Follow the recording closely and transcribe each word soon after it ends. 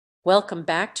Welcome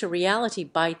back to Reality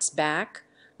Bites Back,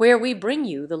 where we bring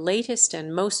you the latest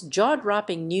and most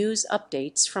jaw-dropping news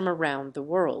updates from around the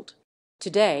world.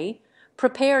 Today,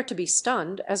 prepare to be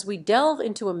stunned as we delve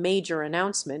into a major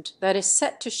announcement that is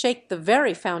set to shake the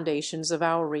very foundations of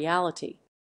our reality.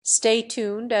 Stay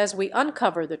tuned as we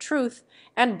uncover the truth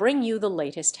and bring you the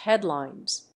latest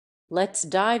headlines. Let's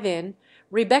dive in.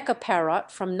 Rebecca Parrott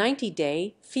from 90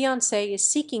 Day Fiancé is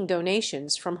seeking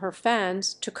donations from her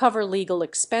fans to cover legal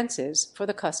expenses for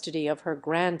the custody of her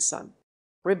grandson.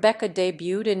 Rebecca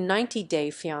debuted in 90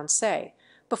 Day Fiancé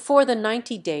before the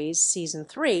 90 Days Season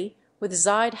 3 with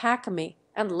Zaid Hakimi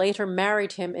and later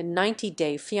married him in 90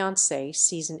 Day Fiancé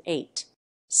Season 8.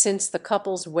 Since the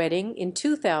couple's wedding in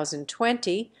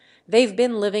 2020, they've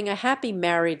been living a happy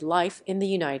married life in the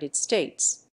United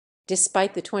States.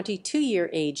 Despite the 22-year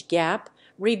age gap,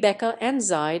 Rebecca and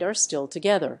Zaid are still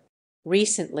together.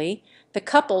 Recently, the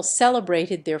couple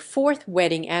celebrated their 4th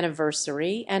wedding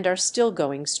anniversary and are still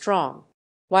going strong.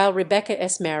 While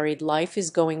Rebecca's married life is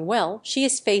going well, she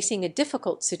is facing a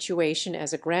difficult situation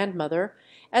as a grandmother,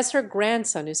 as her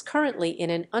grandson is currently in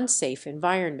an unsafe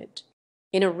environment.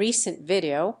 In a recent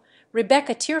video,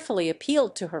 Rebecca tearfully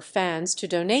appealed to her fans to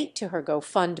donate to her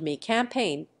GoFundMe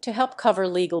campaign to help cover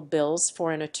legal bills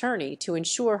for an attorney to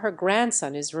ensure her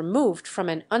grandson is removed from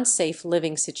an unsafe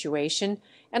living situation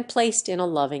and placed in a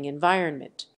loving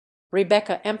environment.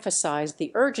 Rebecca emphasized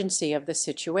the urgency of the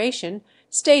situation,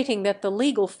 stating that the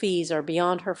legal fees are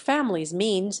beyond her family's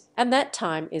means and that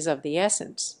time is of the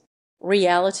essence.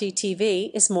 Reality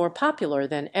TV is more popular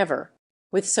than ever.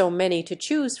 With so many to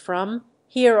choose from,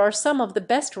 here are some of the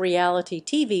best reality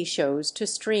TV shows to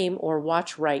stream or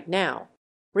watch right now.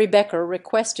 Rebecca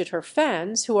requested her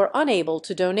fans who are unable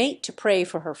to donate to pray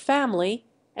for her family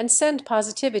and send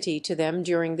positivity to them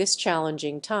during this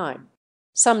challenging time.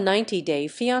 Some 90 Day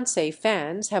Fiancé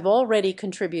fans have already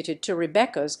contributed to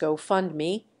Rebecca's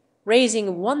GoFundMe,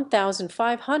 raising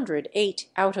 $1,508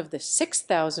 out of the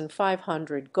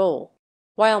 $6,500 goal.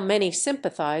 While many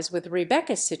sympathize with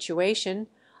Rebecca's situation,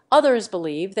 others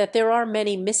believe that there are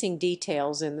many missing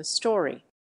details in the story.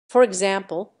 For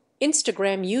example,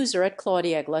 Instagram user at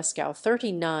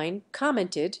ClaudiaGlasgow39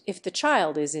 commented, "If the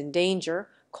child is in danger,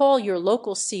 call your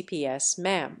local CPS,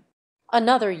 ma'am."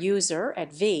 Another user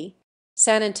at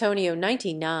San Antonio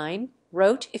 99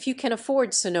 wrote, "If you can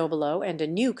afford Sonobolo and a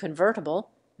new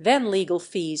convertible, then legal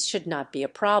fees should not be a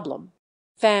problem."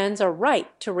 Fans are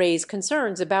right to raise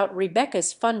concerns about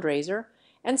Rebecca's fundraiser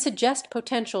and suggest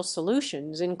potential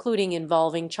solutions, including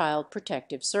involving Child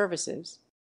Protective Services.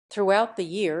 Throughout the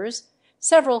years,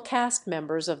 several cast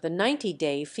members of the 90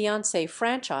 Day Fiancé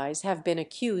franchise have been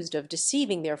accused of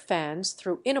deceiving their fans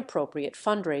through inappropriate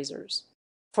fundraisers.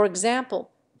 For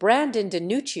example, Brandon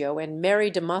DiNuccio and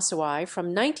Mary DeMassuai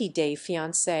from 90 Day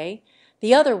Fiancé,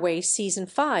 The Other Way Season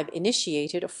 5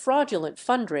 initiated a fraudulent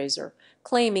fundraiser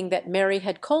claiming that Mary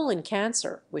had colon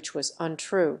cancer, which was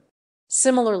untrue.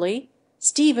 Similarly,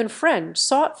 Stephen Friend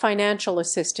sought financial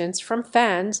assistance from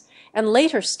fans and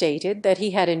later stated that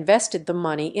he had invested the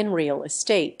money in real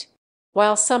estate.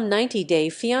 While some 90 Day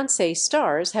Fiancé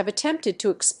stars have attempted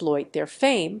to exploit their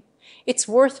fame, it's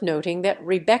worth noting that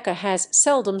Rebecca has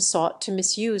seldom sought to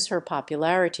misuse her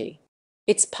popularity.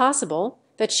 It's possible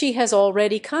that she has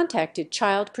already contacted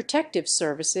Child Protective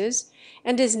Services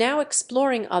and is now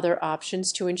exploring other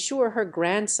options to ensure her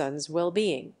grandson's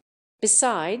well-being.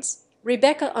 Besides,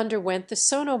 Rebecca underwent the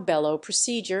Sonobello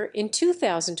procedure in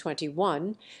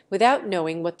 2021 without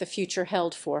knowing what the future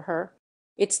held for her.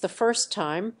 It's the first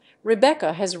time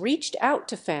Rebecca has reached out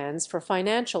to fans for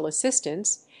financial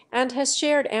assistance and has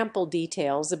shared ample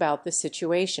details about the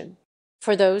situation.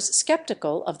 For those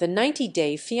skeptical of the 90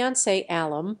 Day Fiancé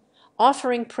alum,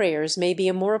 offering prayers may be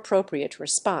a more appropriate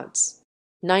response.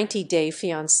 90 Day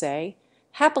Fiancé,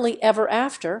 Happily Ever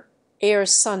After,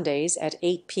 airs Sundays at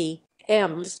 8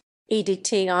 p.m.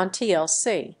 EDT on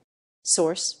TLC.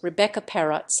 Source, Rebecca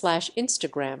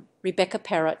Parrott/Instagram, Rebecca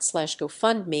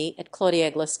Parrott/GoFundMe at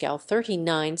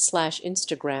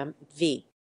ClaudiaGlasgow39/Instagram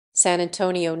San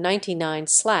Antonio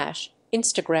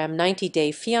 99/Instagram 90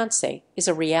 Day Fiancé is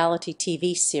a reality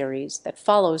TV series that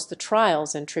follows the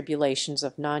trials and tribulations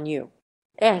of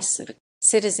non-U.S.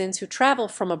 citizens who travel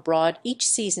from abroad each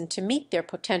season to meet their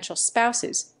potential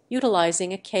spouses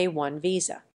utilizing a K-1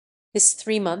 visa. This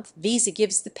 3-month visa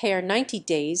gives the pair 90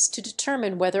 days to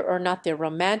determine whether or not their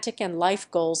romantic and life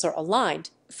goals are aligned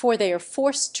before they are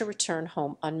forced to return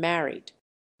home unmarried.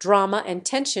 Drama and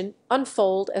tension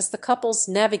unfold as the couples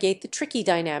navigate the tricky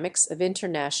dynamics of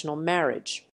international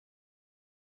marriage.